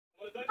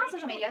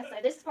social media. So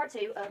this is part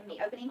 2 of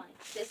me opening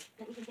this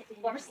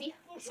Farmasi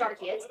starter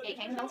kit. It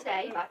came home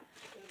today by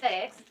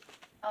FedEx.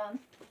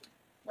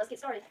 Let's get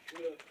started.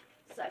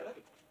 So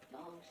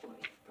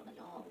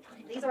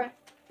these are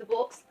the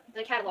books,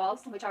 the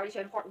catalogs, which I already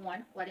showed in part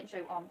 1. Well, I didn't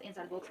show the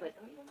inside of the books, but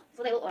that's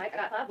what they look like. I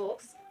got 5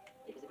 books.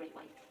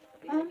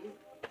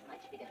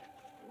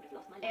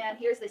 And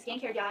here's the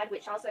skincare guide,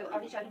 which also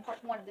already showed in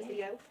part 1 of this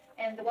video,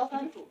 and the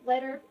welcome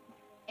letter,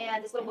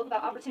 and this little book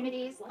about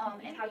opportunities,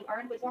 and how you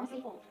earn with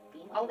Farmasi.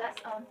 All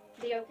that's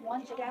video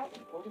 1 to check out.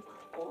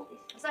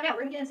 So now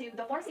we're going to get into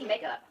the Farmasi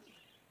makeup.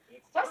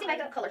 Farmasi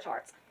makeup color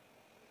charts.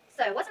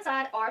 So what's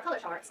inside our color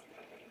charts?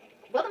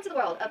 Welcome to the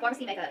world of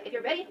Farmasi makeup. If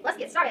you're ready, let's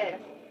get started.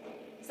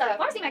 So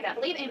Farmasi makeup,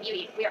 believe in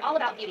beauty. We are all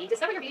about beauty.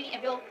 Discover your beauty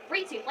and feel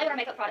free to play with our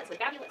makeup products with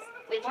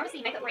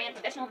Farmasi makeup brand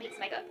professional meets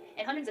makeup,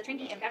 and hundreds of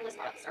trendy and fabulous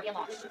products are being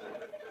launched.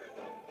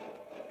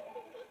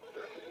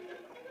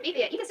 Be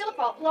fit. You can still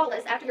look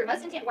flawless after your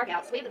most intense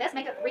workouts. We have the best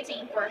makeup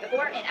routine for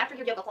before and after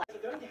your yoga class.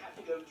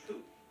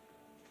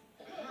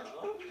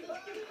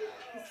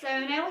 So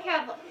now we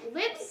have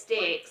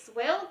lipsticks,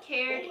 well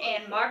cared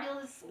and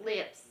marvelous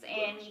lips,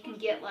 and you can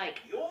get like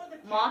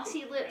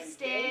Monty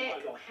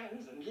lipstick.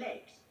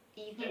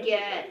 You can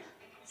get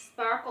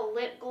sparkle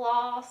lip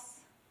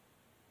gloss,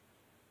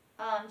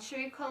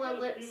 true color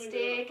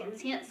lipstick,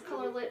 intense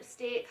color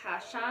lipstick, high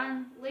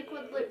shine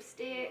liquid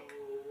lipstick,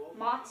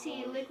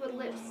 Monty liquid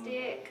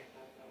lipstick.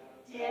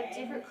 They have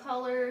different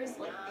colors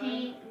like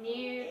pink,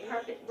 nude,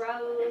 perfect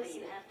rose,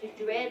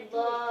 red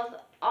love,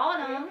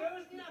 autumn.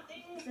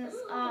 Since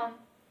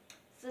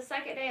it's the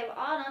second day of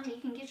autumn,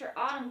 you can get your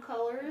autumn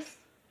colors.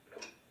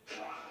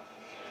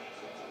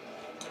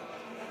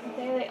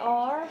 There they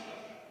are.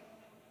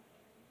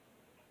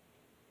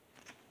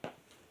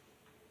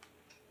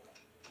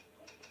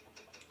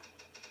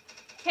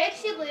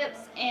 Catchy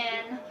lips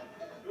and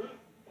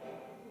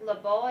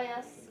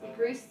laborious,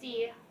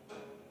 greasy,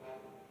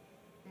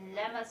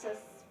 nemesis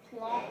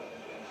plump.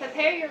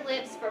 Prepare your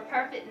lips for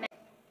perfect makeup.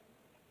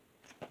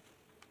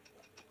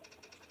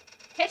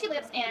 Catchy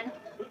lips and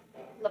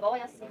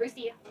laborious,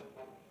 greasy,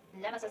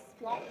 nemesis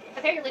plump.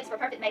 Prepare your lips for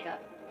perfect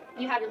makeup.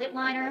 You have your lip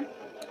liner,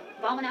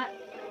 Balmainite,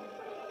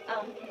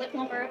 lip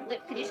plumper,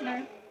 lip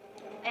conditioner,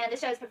 and this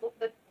shows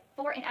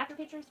before and after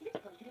pictures.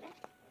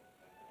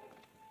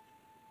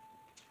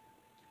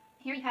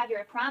 Here you have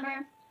your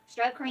primer,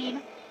 strobe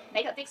cream,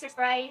 makeup fixer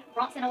spray,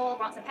 Bronson oil,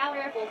 Bronson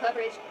powder, full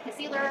coverage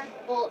concealer,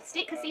 full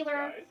stick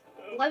concealer,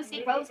 glow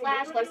stick rose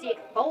flash, glow stick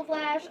bold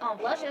flash,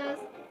 blushes.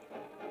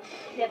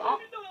 You have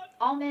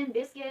almond,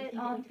 biscuit,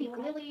 pink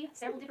lily,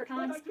 several different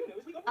kinds,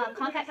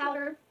 compact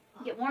powder.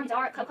 You get warm,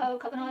 dark, cocoa,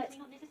 coconut,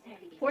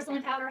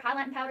 porcelain powder,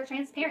 highlighting powder,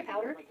 transparent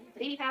powder,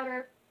 baby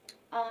powder,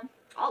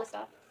 all this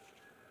stuff.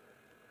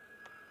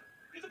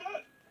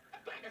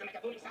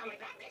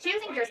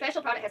 Choosing your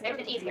special product has never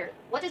been easier.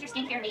 What does your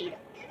skincare need?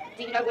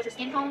 Do you know what your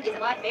skin tone is? It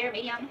light, fair,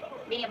 medium,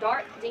 medium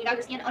dark? Do you know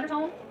your skin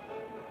undertone?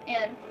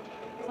 And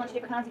there's a bunch of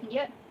different kinds you can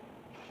get.